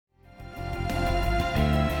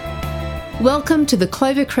Welcome to the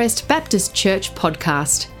Clovercrest Baptist Church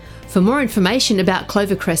podcast. For more information about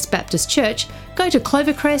Clovercrest Baptist Church, go to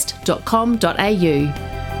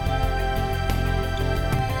clovercrest.com.au.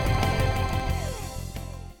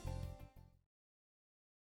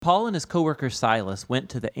 Paul and his co-worker Silas went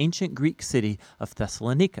to the ancient Greek city of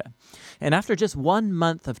Thessalonica. And after just 1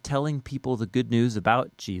 month of telling people the good news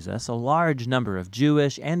about Jesus, a large number of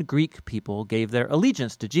Jewish and Greek people gave their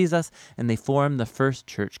allegiance to Jesus, and they formed the first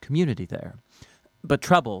church community there. But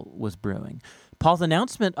trouble was brewing. Paul's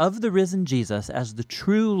announcement of the risen Jesus as the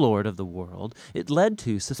true Lord of the world, it led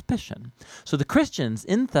to suspicion. So the Christians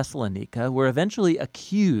in Thessalonica were eventually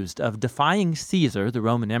accused of defying Caesar, the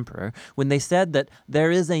Roman emperor, when they said that there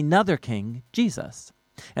is another king, Jesus.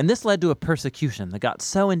 And this led to a persecution that got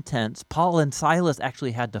so intense, Paul and Silas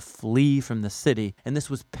actually had to flee from the city, and this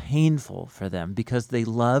was painful for them because they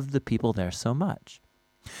loved the people there so much.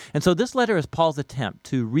 And so this letter is Paul's attempt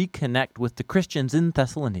to reconnect with the Christians in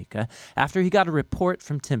Thessalonica after he got a report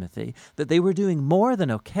from Timothy that they were doing more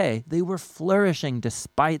than okay. They were flourishing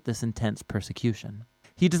despite this intense persecution.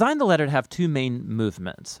 He designed the letter to have two main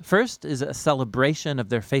movements. First is a celebration of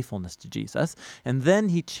their faithfulness to Jesus, and then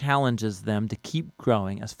he challenges them to keep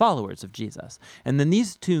growing as followers of Jesus. And then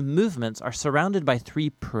these two movements are surrounded by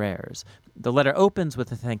three prayers. The letter opens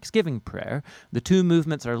with a thanksgiving prayer. The two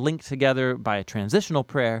movements are linked together by a transitional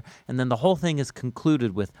prayer, and then the whole thing is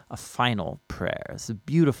concluded with a final prayer. It's a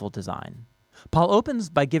beautiful design. Paul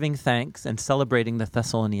opens by giving thanks and celebrating the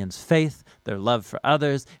Thessalonians' faith, their love for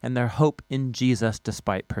others, and their hope in Jesus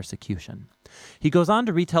despite persecution. He goes on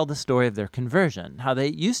to retell the story of their conversion, how they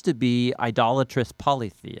used to be idolatrous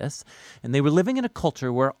polytheists, and they were living in a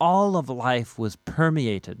culture where all of life was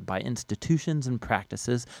permeated by institutions and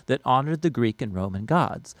practices that honored the Greek and Roman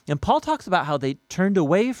gods. And Paul talks about how they turned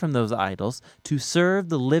away from those idols to serve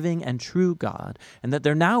the living and true God, and that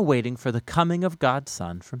they're now waiting for the coming of God's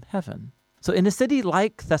Son from heaven. So in a city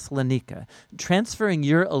like Thessalonica, transferring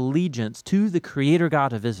your allegiance to the Creator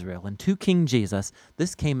God of Israel and to King Jesus,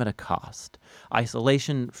 this came at a cost.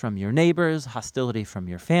 Isolation from your neighbors, hostility from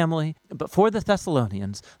your family. But for the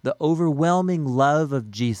Thessalonians, the overwhelming love of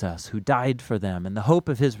Jesus who died for them and the hope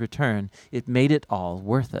of his return, it made it all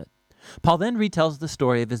worth it. Paul then retells the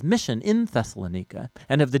story of his mission in Thessalonica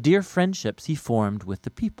and of the dear friendships he formed with the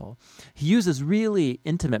people. He uses really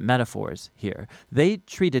intimate metaphors here. They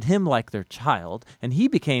treated him like their child, and he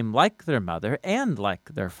became like their mother and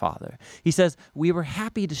like their father. He says, "We were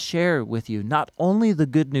happy to share with you not only the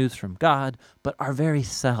good news from God, but our very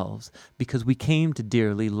selves, because we came to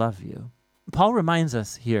dearly love you." Paul reminds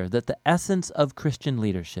us here that the essence of Christian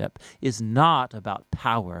leadership is not about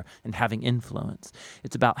power and having influence.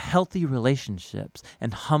 It's about healthy relationships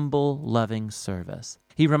and humble, loving service.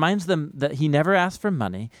 He reminds them that he never asked for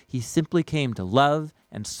money. He simply came to love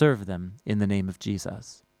and serve them in the name of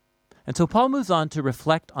Jesus. And so Paul moves on to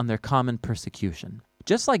reflect on their common persecution.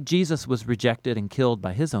 Just like Jesus was rejected and killed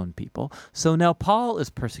by his own people, so now Paul is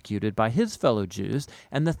persecuted by his fellow Jews,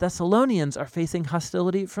 and the Thessalonians are facing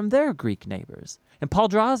hostility from their Greek neighbors. And Paul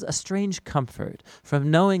draws a strange comfort from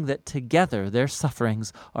knowing that together their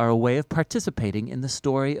sufferings are a way of participating in the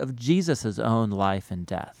story of Jesus' own life and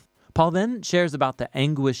death. Paul then shares about the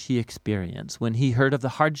anguish he experienced when he heard of the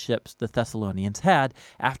hardships the Thessalonians had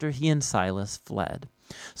after he and Silas fled.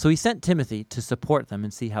 So he sent Timothy to support them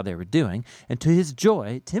and see how they were doing. And to his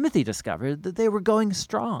joy, Timothy discovered that they were going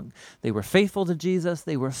strong. They were faithful to Jesus.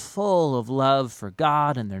 They were full of love for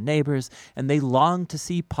God and their neighbors. And they longed to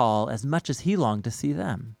see Paul as much as he longed to see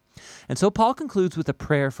them. And so Paul concludes with a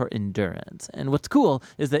prayer for endurance. And what's cool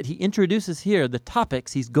is that he introduces here the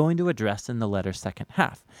topics he's going to address in the letter's second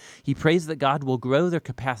half. He prays that God will grow their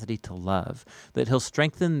capacity to love, that he'll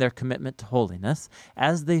strengthen their commitment to holiness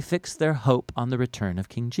as they fix their hope on the return of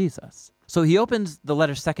King Jesus. So he opens the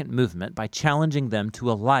letter's second movement by challenging them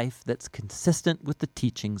to a life that's consistent with the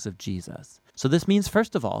teachings of Jesus. So this means,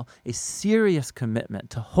 first of all, a serious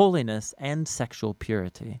commitment to holiness and sexual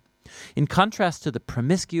purity. In contrast to the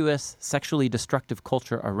promiscuous, sexually destructive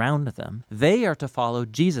culture around them, they are to follow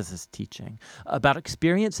Jesus' teaching about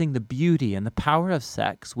experiencing the beauty and the power of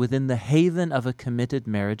sex within the haven of a committed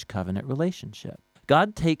marriage covenant relationship.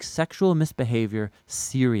 God takes sexual misbehavior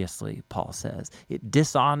seriously, Paul says. It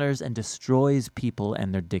dishonors and destroys people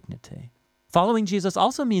and their dignity. Following Jesus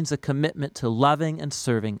also means a commitment to loving and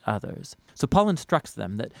serving others. So Paul instructs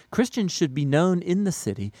them that Christians should be known in the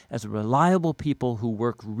city as reliable people who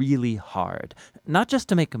work really hard, not just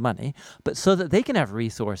to make money, but so that they can have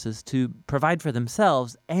resources to provide for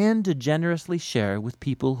themselves and to generously share with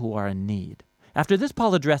people who are in need. After this,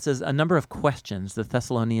 Paul addresses a number of questions the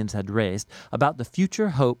Thessalonians had raised about the future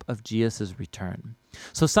hope of Jesus' return.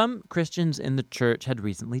 So some Christians in the church had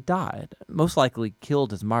recently died, most likely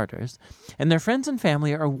killed as martyrs, and their friends and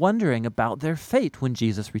family are wondering about their fate when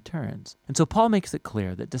Jesus returns. And so Paul makes it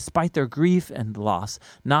clear that despite their grief and loss,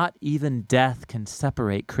 not even death can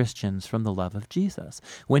separate Christians from the love of Jesus.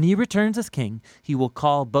 When he returns as king, he will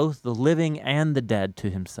call both the living and the dead to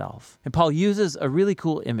himself. And Paul uses a really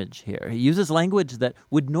cool image here. He uses language that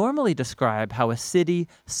would normally describe how a city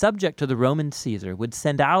subject to the Roman Caesar would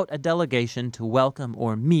send out a delegation to welcome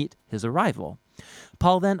or meet his arrival.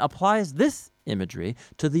 Paul then applies this imagery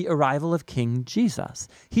to the arrival of King Jesus.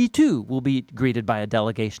 He too will be greeted by a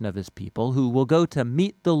delegation of his people who will go to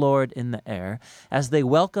meet the Lord in the air as they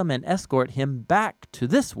welcome and escort him back to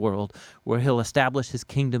this world where he'll establish his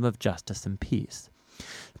kingdom of justice and peace.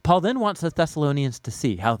 Paul then wants the Thessalonians to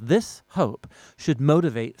see how this hope should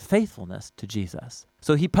motivate faithfulness to Jesus.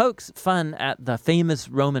 So he pokes fun at the famous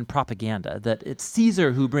Roman propaganda that it's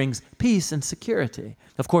Caesar who brings peace and security.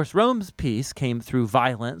 Of course, Rome's peace came through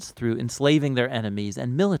violence, through enslaving their enemies,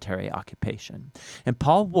 and military occupation. And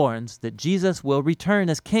Paul warns that Jesus will return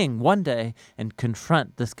as king one day and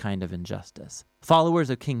confront this kind of injustice. Followers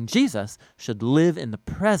of King Jesus should live in the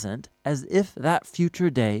present as if that future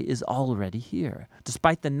day is already here.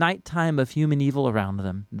 Despite the nighttime of human evil around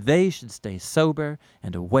them, they should stay sober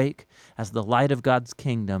and awake as the light of God's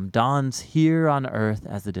kingdom dawns here on earth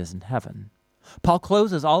as it is in heaven. Paul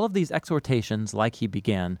closes all of these exhortations like he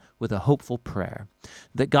began, with a hopeful prayer,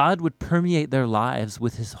 that God would permeate their lives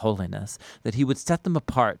with his holiness, that he would set them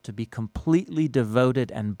apart to be completely devoted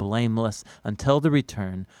and blameless until the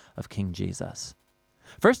return of King Jesus.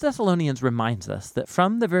 1 Thessalonians reminds us that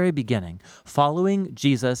from the very beginning, following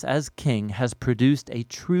Jesus as king has produced a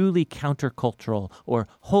truly countercultural or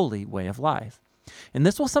holy way of life. And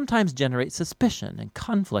this will sometimes generate suspicion and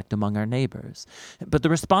conflict among our neighbors. But the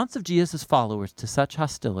response of Jesus' followers to such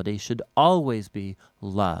hostility should always be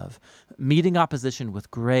love, meeting opposition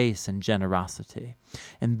with grace and generosity.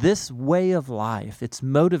 And this way of life, it's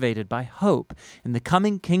motivated by hope in the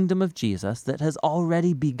coming kingdom of Jesus that has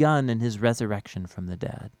already begun in his resurrection from the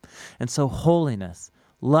dead. And so holiness,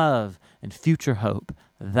 love, and future hope,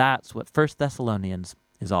 that's what 1 Thessalonians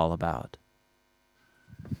is all about.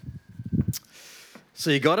 So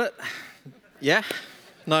you got it? Yeah?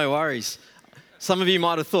 No worries. Some of you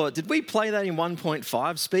might have thought, did we play that in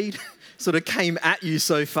 1.5 speed? Sort of came at you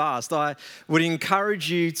so fast. I would encourage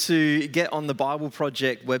you to get on the Bible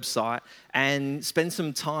Project website and spend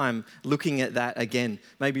some time looking at that again.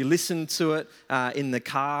 Maybe listen to it in the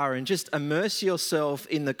car and just immerse yourself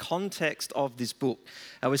in the context of this book.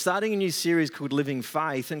 We're starting a new series called Living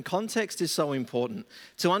Faith, and context is so important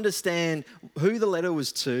to understand who the letter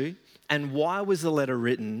was to, and why was the letter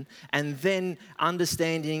written, and then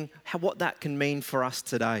understanding what that can mean for us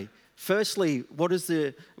today. Firstly, what is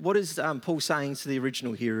Paul saying to the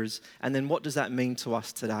original hearers, and then what does that mean to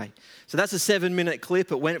us today? So that's a 7-minute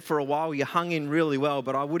clip. It went for a while. You hung in really well,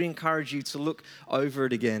 but I would encourage you to look over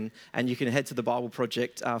it again, and you can head to the Bible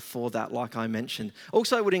Project for that, like I mentioned.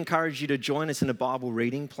 Also, I would encourage you to join us in a Bible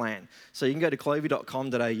reading plan. So you can go to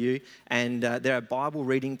clovey.com.au, and their Bible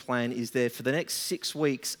reading plan is there for the next 6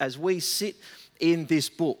 weeks as we sit in this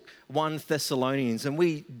book, 1 Thessalonians, and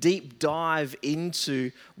we deep dive into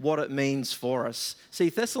what it means for us. See,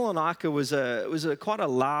 Thessalonica was quite a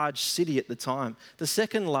large city at the time, the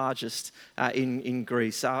second largest in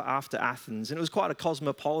Greece after Athens, and it was quite a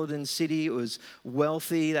cosmopolitan city. It was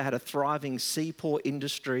wealthy. They had a thriving seaport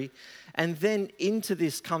industry, and then into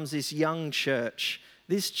this comes this young church.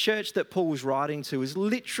 This church that Paul was writing to was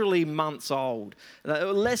literally months old,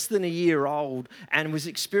 less than a year old, and was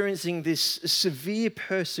experiencing this severe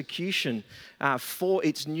persecution for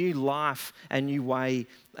its new life and new way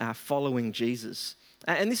following Jesus.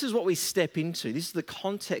 And this is what we step into. This is the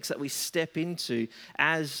context that we step into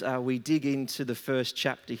as we dig into the first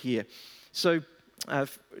chapter here. So 1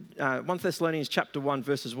 Thessalonians chapter 1,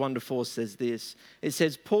 verses 1 to 4 says this. It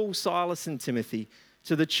says, Paul, Silas, and Timothy,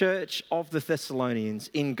 to the church of the Thessalonians,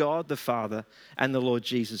 in God the Father and the Lord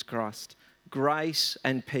Jesus Christ, grace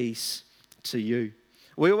and peace to you.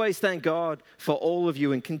 We always thank God for all of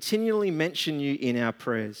you and continually mention you in our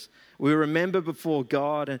prayers. We remember before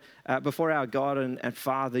our God and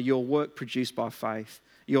Father, your work produced by faith,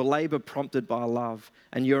 your labor prompted by love,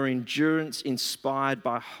 and your endurance inspired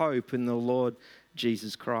by hope in the Lord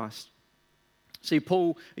Jesus Christ. See,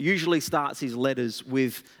 Paul usually starts his letters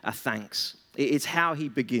with a thanks. It's how he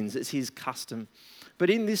begins. It's his custom. But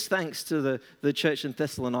in this thanks to the church in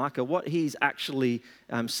Thessalonica, what he's actually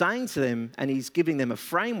saying to them, and he's giving them a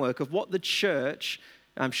framework of what the church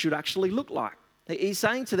should actually look like. He's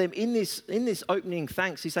saying to them in this opening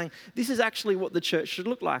thanks, he's saying, this is actually what the church should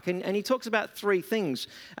look like. And he talks about three things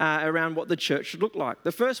around what the church should look like.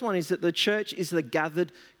 The first one is that the church is the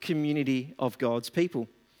gathered community of God's people.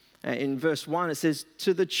 In verse 1, it says,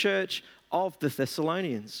 to the church of the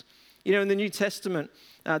Thessalonians. You know, in the New Testament,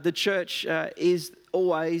 the church is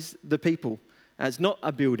always the people. It's not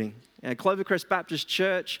a building. Clovercrest Baptist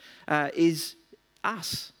Church is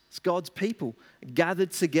us. It's God's people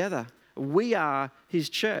gathered together. We are his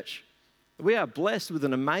church. We are blessed with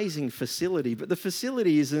an amazing facility, but the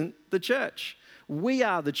facility isn't the church. We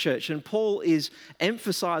are the church, and Paul is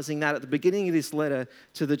emphasizing that at the beginning of this letter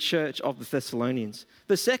to the church of the Thessalonians.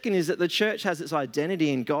 The second is that the church has its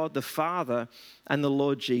identity in God the Father and the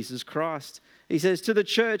Lord Jesus Christ. He says, to the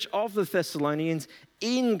church of the Thessalonians,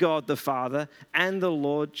 in God the Father and the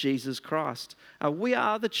Lord Jesus Christ. We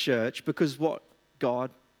are the church because what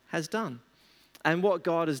God has done. And what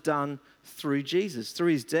God has done through Jesus,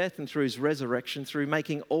 through his death and through his resurrection, through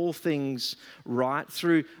making all things right,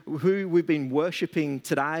 through who we've been worshipping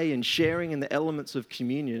today and sharing in the elements of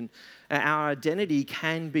communion, our identity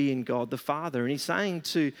can be in God the Father. And he's saying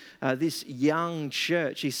to this young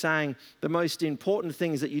church, he's saying the most important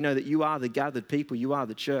thing is that you know that you are the gathered people, you are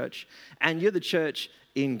the church, and you're the church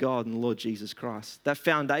in God and the Lord Jesus Christ. That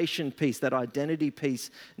foundation piece, that identity piece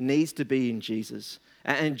needs to be in Jesus.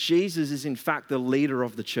 And Jesus is in fact the leader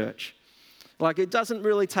of the church. Like, it doesn't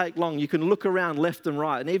really take long. You can look around left and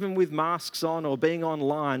right, and even with masks on or being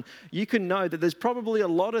online, you can know that there's probably a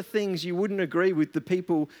lot of things you wouldn't agree with the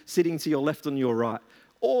people sitting to your left and your right.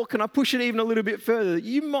 Or can I push it even a little bit further?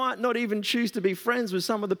 You might not even choose to be friends with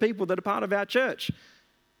some of the people that are part of our church.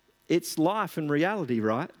 It's life and reality,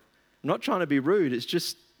 right? I'm not trying to be rude, it's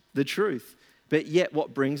just the truth. But yet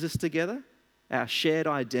what brings us together? Our shared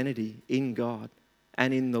identity in God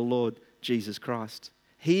and in the Lord Jesus Christ.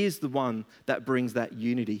 He is the one that brings that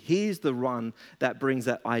unity. He is the one that brings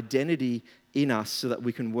that identity in us so that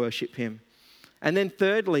we can worship him. And then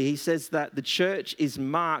thirdly, he says that the church is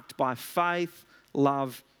marked by faith,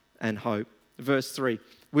 love, and hope. Verse 3,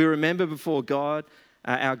 we remember before God,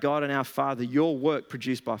 our God and our Father, your work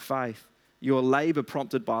produced by faith, your labor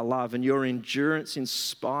prompted by love, and your endurance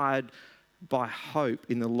inspired by hope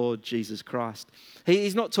in the Lord Jesus Christ.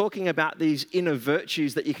 He's not talking about these inner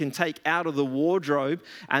virtues that you can take out of the wardrobe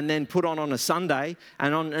and then put on a Sunday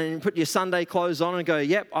and put your Sunday clothes on and go,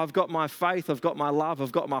 yep, I've got my faith, I've got my love,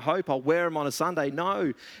 I've got my hope, I'll wear them on a Sunday.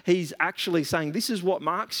 No, he's actually saying this is what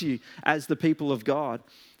marks you as the people of God.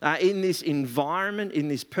 In this environment, in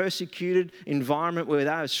this persecuted environment where they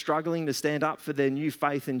are struggling to stand up for their new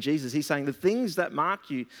faith in Jesus, he's saying the things that mark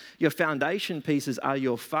you, your foundation pieces are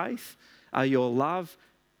your faith, are your love,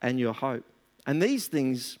 and your hope. And these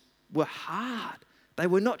things were hard. They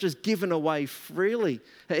were not just given away freely.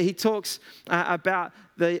 He talks about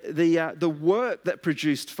the work that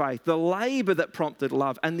produced faith, the labor that prompted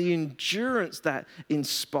love, and the endurance that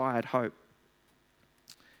inspired hope.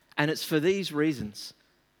 And it's for these reasons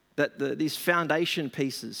that these foundation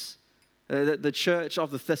pieces, the church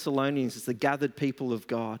of the Thessalonians is the gathered people of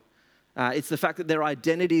God. It's the fact that their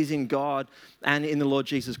identity is in God and in the Lord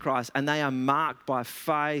Jesus Christ, and they are marked by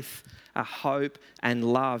faith, hope, and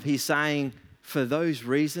love. He's saying, for those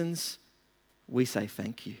reasons, we say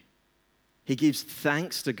thank you. He gives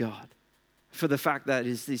thanks to God for the fact that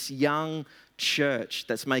it's this young church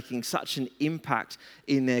that's making such an impact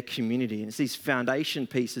in their community. And it's these foundation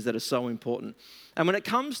pieces that are so important. And when it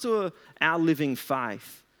comes to our living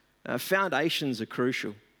faith, foundations are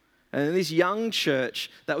crucial. And this young church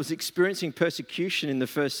that was experiencing persecution in the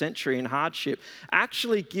first century and hardship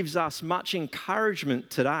actually gives us much encouragement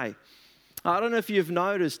today. I don't know if you've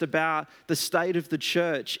noticed about the state of the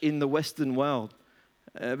church in the Western world,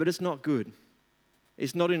 but it's not good.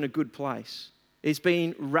 It's not in a good place. It's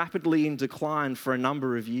been rapidly in decline for a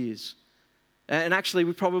number of years. And actually,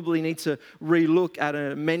 we probably need to relook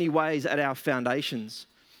at many ways at our foundations.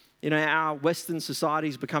 You know, our Western society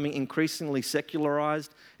is becoming increasingly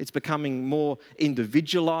secularized. It's becoming more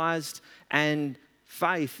individualized, and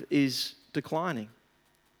faith is declining.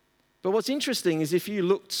 But what's interesting is if you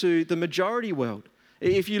look to the majority world,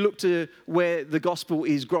 if you look to where the gospel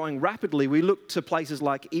is growing rapidly, we look to places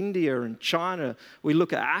like India and China, we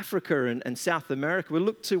look at Africa and South America, we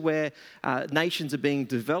look to where nations are being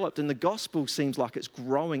developed, and the gospel seems like it's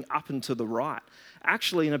growing up and to the right.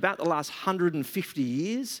 Actually, in about the last 150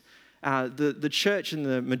 years, the church in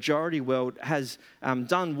the majority world has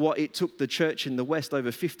done what it took the church in the West over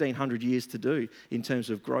 1,500 years to do in terms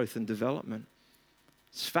of growth and development.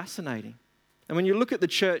 It's fascinating. And when you look at the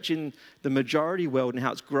church in the majority world and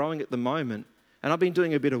how it's growing at the moment, and I've been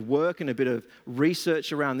doing a bit of work and a bit of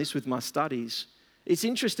research around this with my studies, It's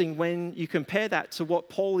interesting when you compare that to what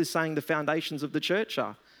Paul is saying the foundations of the church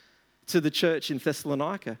are, to the church in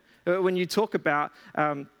Thessalonica. When you talk about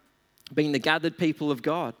being the gathered people of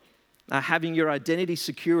God, having your identity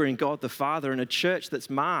secure in God the Father, and a church that's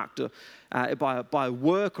marked by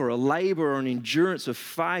work or a labor or an endurance of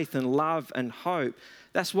faith and love and hope,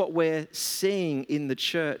 that's what we're seeing in the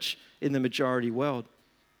church in the majority world.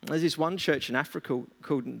 There's this one church in Africa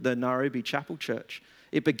called the Nairobi Chapel Church.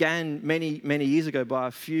 It began many, many years ago by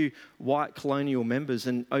a few white colonial members,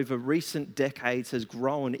 and over recent decades has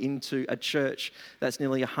grown into a church that's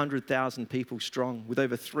nearly 100,000 people strong, with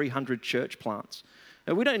over 300 church plants.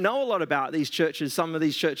 And we don't know a lot about these churches, some of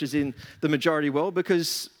these churches in the majority world,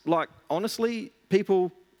 because, honestly,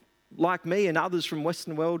 people like me and others from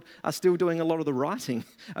Western world are still doing a lot of the writing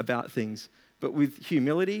about things. But with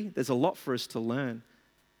humility, there's a lot for us to learn,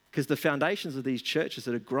 because the foundations of these churches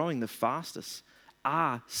that are growing the fastest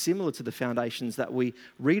are similar to the foundations that we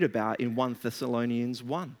read about in 1 Thessalonians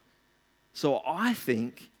 1. So I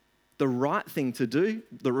think the right thing to do,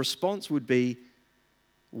 the response would be,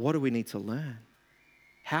 what do we need to learn?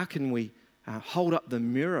 How can we hold up the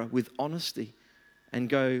mirror with honesty and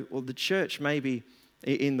go, well, the church maybe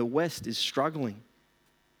in the West is struggling.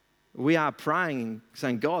 We are praying and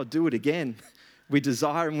saying, God, do it again. We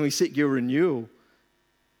desire and we seek your renewal.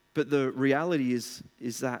 But the reality is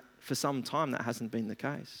that for some time that hasn't been the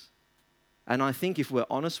case. And I think if we're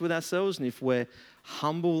honest with ourselves and if we're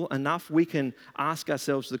humble enough, we can ask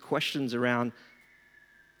ourselves the questions around,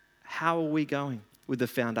 how are we going with the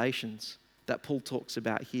foundations that Paul talks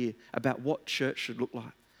about here, about what church should look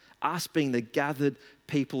like? Us being the gathered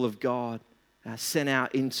people of God sent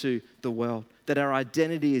out into the world, that our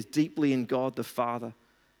identity is deeply in God the Father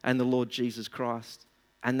and the Lord Jesus Christ,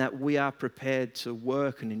 and that we are prepared to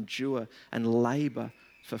work and endure and labor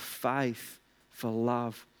for faith, for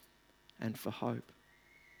love, and for hope.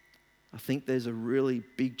 I think there's a really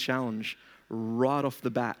big challenge right off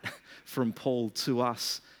the bat from Paul to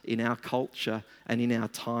us in our culture and in our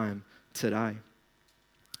time today.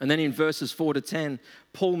 And then in verses 4 to 10,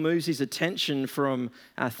 Paul moves his attention from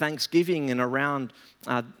thanksgiving and around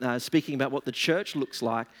speaking about what the church looks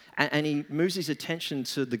like, and he moves his attention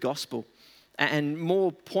to the gospel, and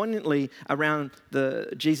more poignantly around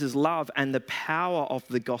Jesus' love and the power of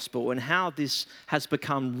the gospel and how this has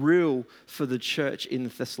become real for the church in the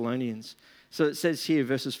Thessalonians. So it says here,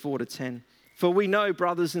 verses 4 to 10, "For we know,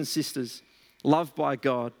 brothers and sisters, loved by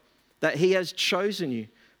God, that he has chosen you,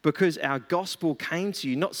 because our gospel came to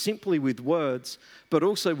you not simply with words, but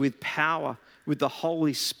also with power, with the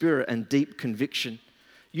Holy Spirit and deep conviction.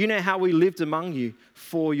 You know how we lived among you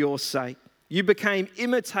for your sake. You became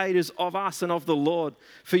imitators of us and of the Lord,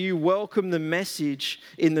 for you welcomed the message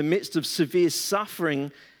in the midst of severe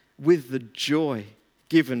suffering with the joy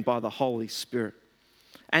given by the Holy Spirit.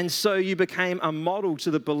 And so you became a model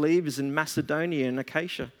to the believers in Macedonia and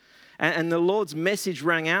Achaia. And the Lord's message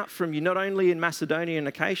rang out from you, not only in Macedonia and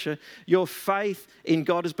Achaia, your faith in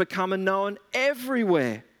God has become known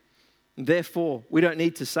everywhere. Therefore, we don't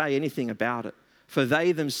need to say anything about it, for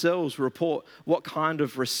they themselves report what kind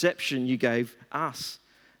of reception you gave us.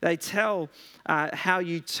 They tell how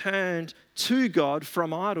you turned to God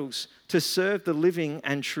from idols to serve the living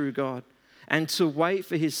and true God, and to wait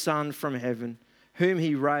for his Son from heaven, whom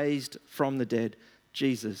he raised from the dead,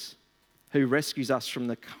 Jesus, who rescues us from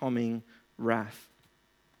the coming wrath."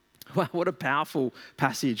 Wow, what a powerful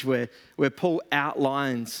passage where Paul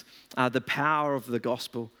outlines the power of the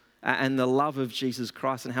gospel and the love of Jesus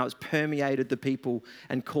Christ and how it's permeated the people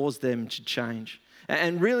and caused them to change.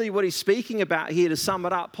 And really what he's speaking about here, to sum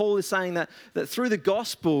it up, Paul is saying that through the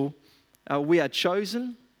gospel, we are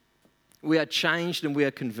chosen, we are changed, and we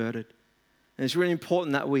are converted. And it's really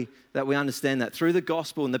important that we understand that through the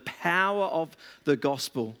gospel and the power of the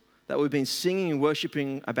gospel that we've been singing and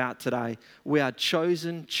worshiping about today, we are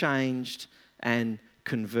chosen, changed, and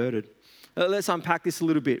converted. Let's unpack this a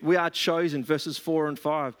little bit. We are chosen, verses 4 and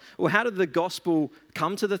 5. Well, how did the gospel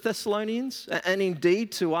come to the Thessalonians and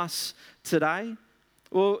indeed to us today?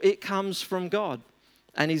 Well, it comes from God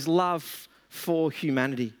and his love for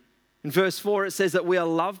humanity. In verse 4, it says that we are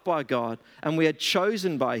loved by God and we are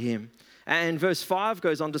chosen by him. And verse 5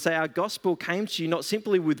 goes on to say, our gospel came to you not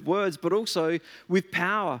simply with words, but also with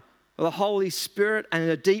power, the Holy Spirit, and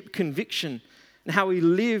a deep conviction. And how we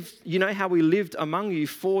lived, how we lived among you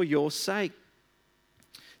for your sake.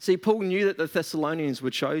 See, Paul knew that the Thessalonians were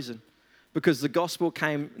chosen because the gospel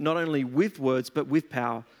came not only with words, but with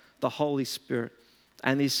power, the Holy Spirit,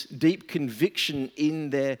 and this deep conviction in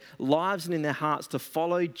their lives and in their hearts to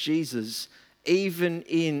follow Jesus, even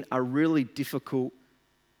in a really difficult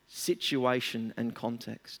situation and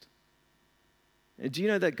context. Do you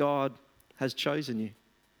know that God has chosen you?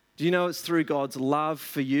 Do you know it's through God's love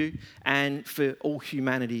for you and for all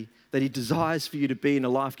humanity that he desires for you to be in a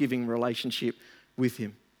life-giving relationship with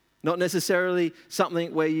him? Not necessarily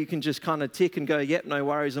something where you can just kind of tick and go, yep, no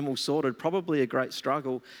worries, I'm all sorted. Probably a great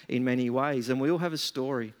struggle in many ways. And we all have a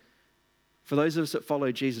story. For those of us that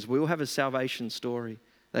follow Jesus, we all have a salvation story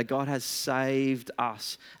that God has saved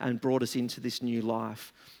us and brought us into this new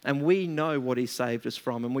life. And we know what he saved us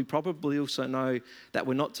from. And we probably also know that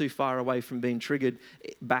we're not too far away from being triggered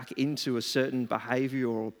back into a certain behavior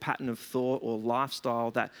or pattern of thought or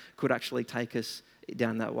lifestyle that could actually take us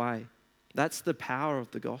down that way. That's the power of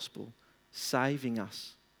the gospel, saving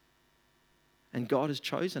us. And God has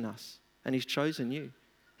chosen us, and he's chosen you.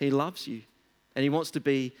 He loves you, and he wants to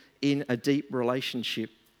be in a deep relationship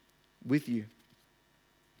with you.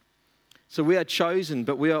 So we are chosen,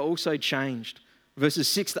 but we are also changed. Verses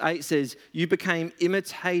 6-8 says, you became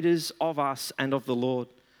imitators of us and of the Lord,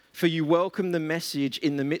 for you welcomed the message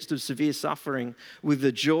in the midst of severe suffering with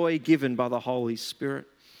the joy given by the Holy Spirit.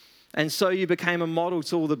 And so you became a model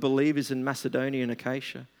to all the believers in Macedonia and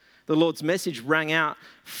Achaia. The Lord's message rang out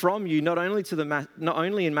from you, not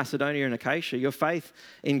only in Macedonia and Achaia. Your faith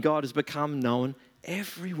in God has become known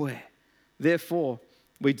everywhere. Therefore,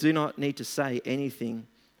 we do not need to say anything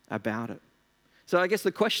about it. So I guess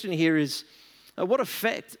the question here is, what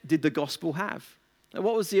effect did the gospel have?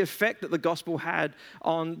 What was the effect that the gospel had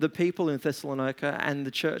on the people in Thessalonica and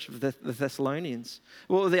the church of the Thessalonians?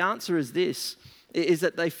 Well, the answer is this, is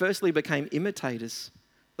that they firstly became imitators.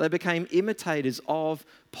 They became imitators of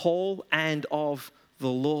Paul and of the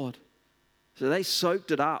Lord. So they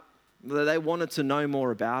soaked it up. They wanted to know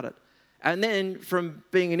more about it. And then from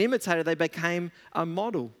being an imitator, they became a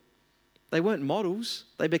model. They weren't models,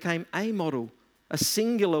 they became a model, a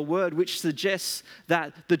singular word which suggests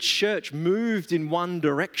that the church moved in one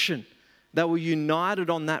direction. They were united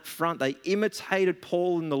on that front. They imitated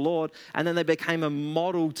Paul and the Lord, and then they became a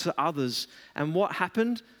model to others. And what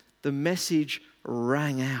happened? The message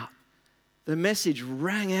rang out. The message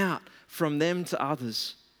rang out from them to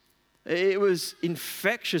others. It was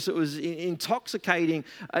infectious. It was intoxicating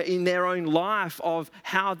in their own life of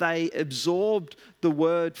how they absorbed the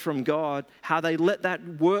word from God, how they let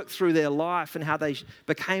that work through their life, and how they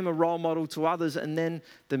became a role model to others, and then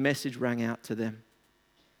the message rang out to them.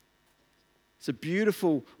 It's a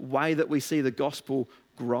beautiful way that we see the gospel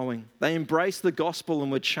growing. They embraced the gospel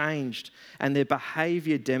and were changed, and their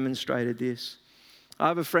behavior demonstrated this. I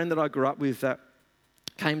have a friend that I grew up with that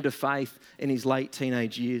came to faith in his late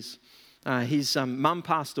teenage years. His mum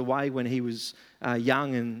passed away when he was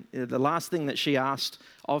young, and the last thing that she asked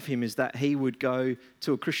of him is that he would go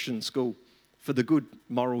to a Christian school for the good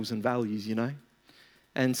morals and values, you know.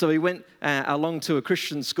 And so he went along to a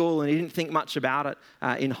Christian school, and he didn't think much about it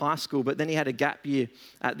in high school, but then he had a gap year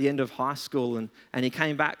at the end of high school, and he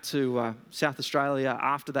came back to South Australia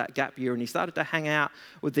after that gap year, and he started to hang out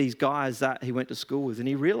with these guys that he went to school with, and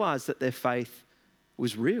he realised that their faith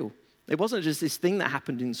was real. It wasn't just this thing that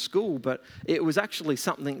happened in school, but it was actually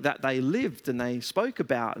something that they lived and they spoke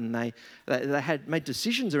about, and they had made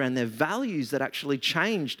decisions around their values that actually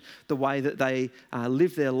changed the way that they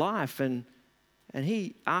lived their life. And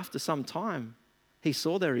he, after some time, he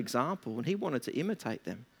saw their example and he wanted to imitate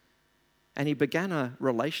them. And he began a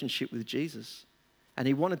relationship with Jesus. And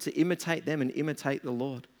he wanted to imitate them and imitate the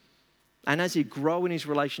Lord. And as he grew in his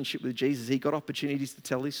relationship with Jesus, he got opportunities to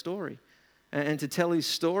tell his story. And to tell his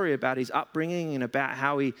story about his upbringing and about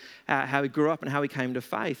how he grew up and how he came to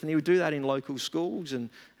faith. And he would do that in local schools and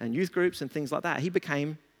youth groups and things like that. He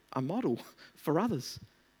became a model for others.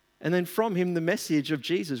 And then from him, the message of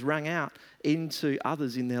Jesus rang out into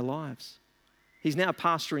others in their lives. He's now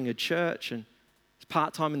pastoring a church, and he's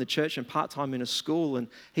part-time in the church and part-time in a school. And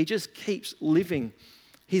he just keeps living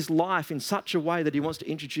his life in such a way that he wants to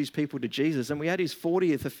introduce people to Jesus. And we had his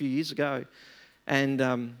 40th a few years ago.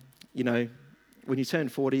 And, you know, when you turn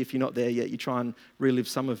 40, if you're not there yet, you try and relive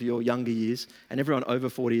some of your younger years. And everyone over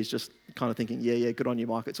 40 is just kind of thinking, yeah, good on you,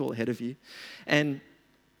 Mike. It's all ahead of you. And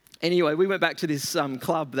anyway, we went back to this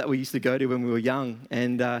club that we used to go to when we were young,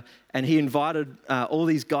 and he invited all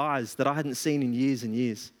these guys that I hadn't seen in years and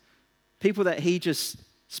years. People that he just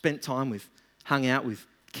spent time with, hung out with,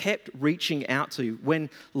 kept reaching out to when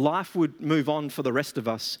life would move on for the rest of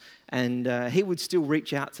us, and he would still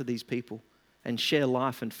reach out to these people and share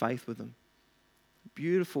life and faith with them.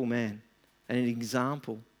 Beautiful man, and an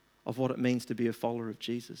example of what it means to be a follower of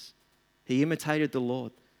Jesus. He imitated the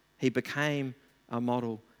Lord. He became a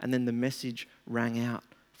model, and then the message rang out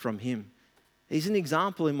from him. He's an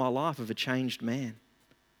example in my life of a changed man.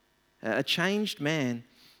 A changed man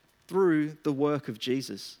through the work of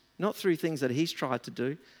Jesus. not through things that he's tried to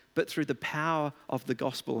do, but through the power of the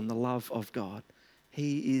gospel and the love of God.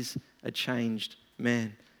 He is a changed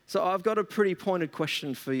man. So I've got a pretty pointed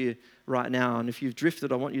question for you right now. And if you've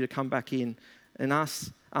drifted, I want you to come back in and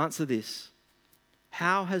answer this.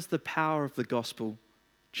 How has the power of the gospel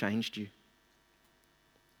changed you?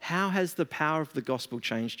 How has the power of the gospel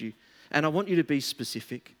changed you? And I want you to be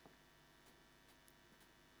specific.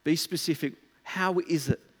 Be specific. How is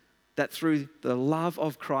it that through the love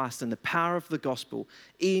of Christ and the power of the gospel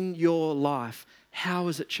in your life, how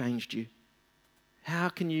has it changed you? How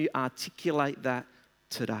can you articulate that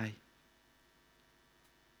today?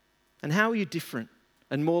 And how are you different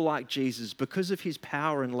and more like Jesus because of his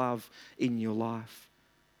power and love in your life?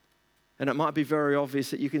 And it might be very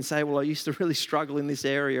obvious that you can say, well, I used to really struggle in this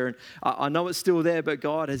area and I know it's still there, but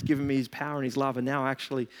God has given me his power and his love and now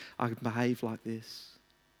actually I can behave like this.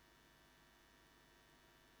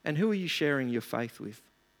 And who are you sharing your faith with?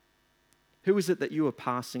 Who is it that you are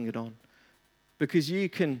passing it on? Because you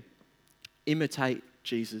can imitate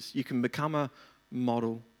Jesus. You can become a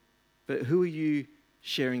model. But who are you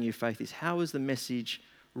sharing your faith with? How is the message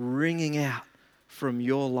ringing out from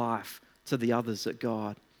your life to the others that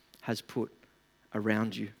God has put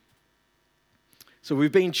around you? So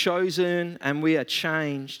we've been chosen and we are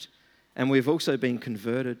changed and we've also been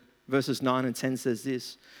converted. Verses 9 and 10 says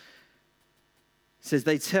this. It says,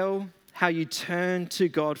 they tell how you turn to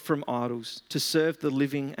God from idols to serve the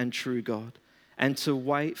living and true God and to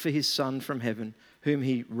wait for his Son from heaven, whom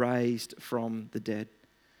he raised from the dead.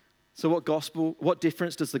 So what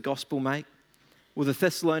difference does the gospel make? Well, the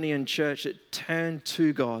Thessalonian church, it turned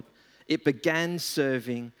to God. It began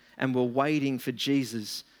serving and were waiting for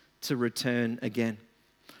Jesus to return again.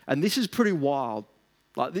 And this is pretty wild.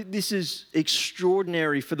 Like, this is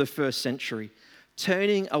extraordinary for the first century.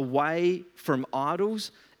 Turning away from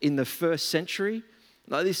idols in the first century,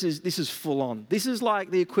 like this is full on. This is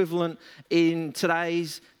like the equivalent in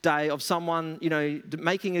today's day of someone,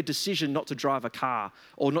 making a decision not to drive a car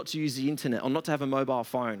or not to use the internet or not to have a mobile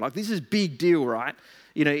phone. Like, this is big deal, right?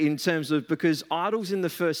 In terms of, because idols in the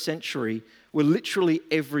first century were literally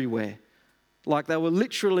everywhere. Like, they were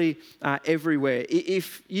literally everywhere.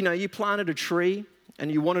 If, you planted a tree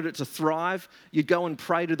and you wanted it to thrive, you'd go and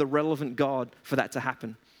pray to the relevant God for that to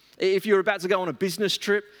happen. If you were about to go on a business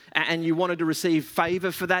trip and you wanted to receive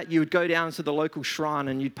favor for that, you would go down to the local shrine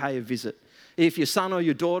and you'd pay a visit. If your son or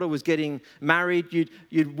your daughter was getting married,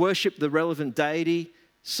 you'd worship the relevant deity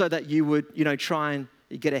so that you would, try and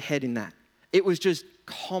get ahead in that. It was just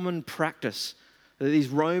common practice. These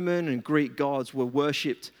Roman and Greek gods were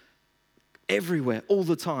worshipped everywhere, all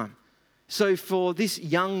the time. So for this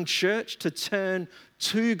young church to turn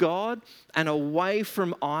to God and away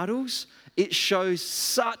from idols, it shows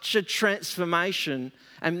such a transformation,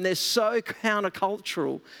 and they're so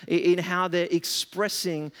countercultural in how they're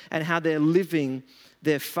expressing and how they're living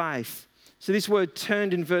their faith. So this word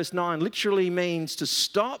turned in verse 9 literally means to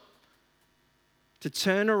stop, to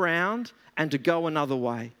turn around, and to go another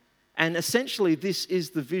way. And essentially this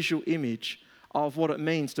is the visual image of what it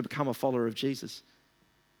means to become a follower of Jesus.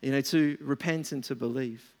 To repent and to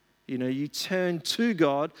believe. You turn to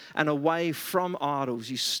God and away from idols.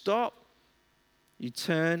 You stop, you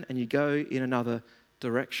turn, and you go in another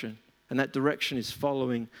direction. And that direction is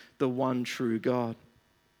following the one true God.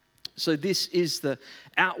 So this is the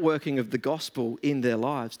outworking of the gospel in their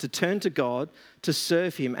lives. To turn to God, to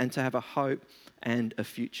serve him, and to have a hope and a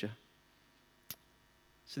future.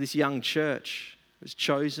 So this young church was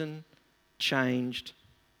chosen, changed,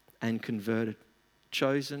 and converted.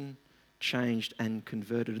 Chosen, changed, and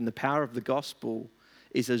converted. And the power of the gospel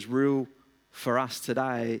is as real for us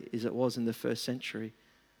today as it was in the first century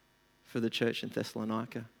for the church in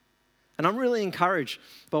Thessalonica. And I'm really encouraged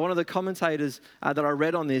by one of the commentators that I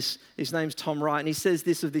read on this. His name's Tom Wright, and he says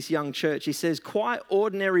this of this young church. He says, quite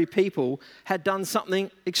ordinary people had done something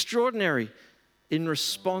extraordinary in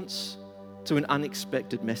response to an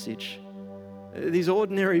unexpected message. These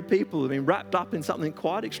ordinary people have been wrapped up in something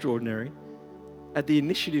quite extraordinary at the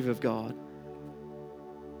initiative of God,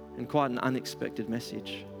 and quite an unexpected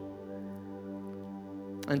message.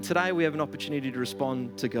 And today we have an opportunity to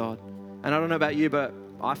respond to God. And I don't know about you, but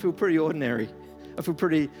I feel pretty ordinary. I feel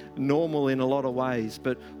pretty normal in a lot of ways,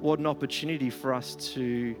 but what an opportunity for us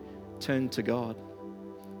to turn to God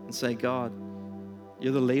and say, God,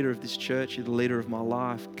 you're the leader of this church, you're the leader of my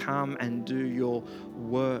life. Come and do your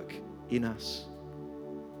work in us.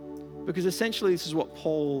 Because essentially this is what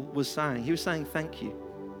Paul was saying. He was saying thank you.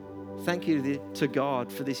 Thank you to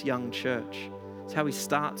God for this young church. It's how he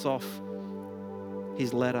starts off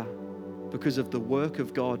his letter, because of the work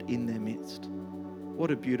of God in their midst. What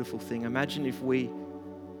a beautiful thing. Imagine if we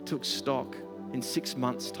took stock in 6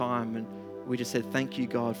 months' time and we just said, thank you,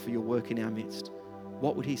 God, for your work in our midst?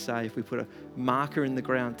 What would he say if we put a marker in the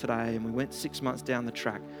ground today and we went 6 months down the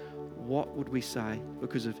track? What would we say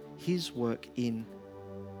because of his work in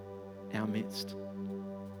our midst?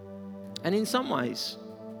 And in some ways,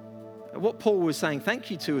 what Paul was saying thank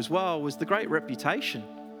you to as well was the great reputation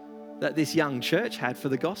that this young church had for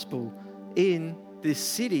the gospel in this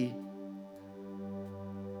city.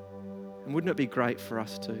 And wouldn't it be great for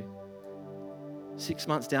us too? 6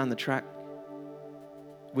 months down the track,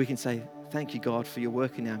 we can say, thank you, God, for your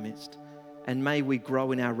work in our midst. And may we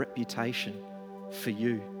grow in our reputation for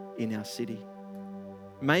you in our city.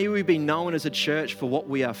 May we be known as a church for what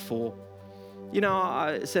we are for. You know,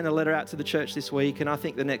 I sent a letter out to the church this week, and I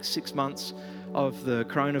think the next 6 months of the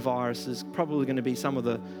coronavirus is probably going to be some of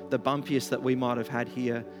the bumpiest that we might have had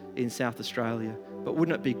here in South Australia. But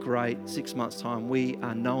wouldn't it be great, 6 months' time, we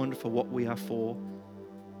are known for what we are for.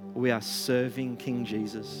 We are serving King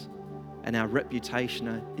Jesus, and our reputation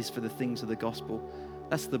is for the things of the gospel.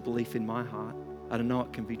 That's the belief in my heart. I don't know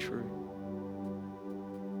it can be true.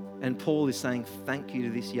 And Paul is saying thank you to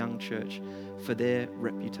this young church for their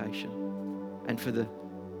reputation and for the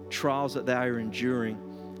trials that they are enduring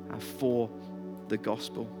for the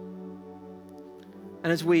gospel.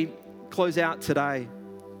 And as we close out today,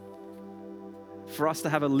 for us to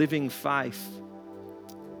have a living faith,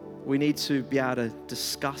 we need to be able to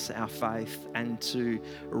discuss our faith and to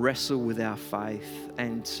wrestle with our faith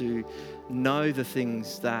and to know the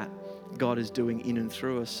things that God is doing in and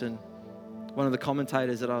through us. And one of the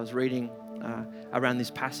commentators that I was reading around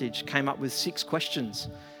this passage came up with 6 questions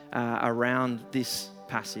around this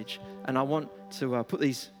passage. And I want to put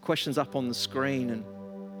these questions up on the screen, and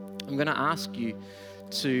I'm going to ask you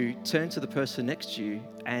to turn to the person next to you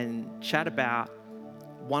and chat about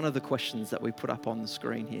one of the questions that we put up on the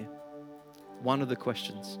screen here. One of the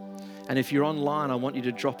questions. And if you're online, I want you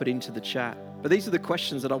to drop it into the chat. But these are the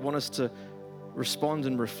questions that I want us to respond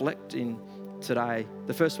and reflect in today.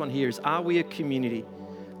 The first one here is, are we a community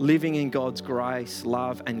living in God's grace,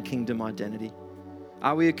 love, and kingdom identity?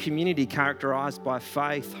 Are we a community characterized by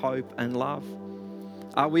faith, hope, and love?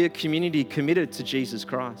 Are we a community committed to Jesus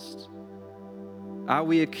Christ? Are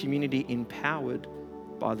we a community empowered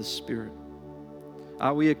by the Spirit?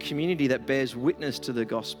 Are we a community that bears witness to the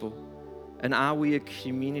gospel? And are we a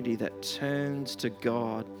community that turns to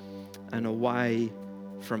God and away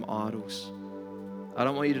from idols? I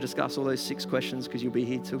don't want you to discuss all those 6 questions because you'll be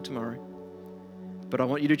here till tomorrow. But I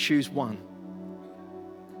want you to choose one.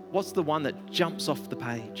 What's the one that jumps off the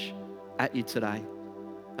page at you today?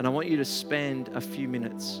 And I want you to spend a few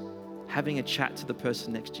minutes having a chat to the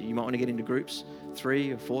person next to you. You might want to get into groups,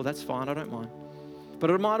 3 or 4, that's fine, I don't mind. But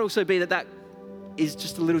it might also be that is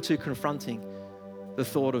just a little too confronting, the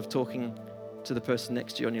thought of talking to the person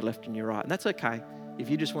next to you on your left and your right. And that's okay. If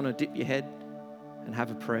you just want to dip your head and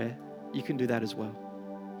have a prayer, you can do that as well.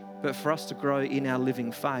 But for us to grow in our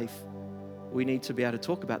living faith, we need to be able to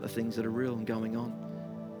talk about the things that are real and going on.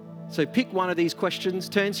 So pick one of these questions,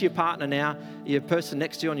 turn to your partner now, your person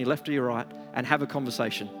next to you on your left or your right, and have a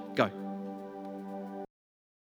conversation. Go.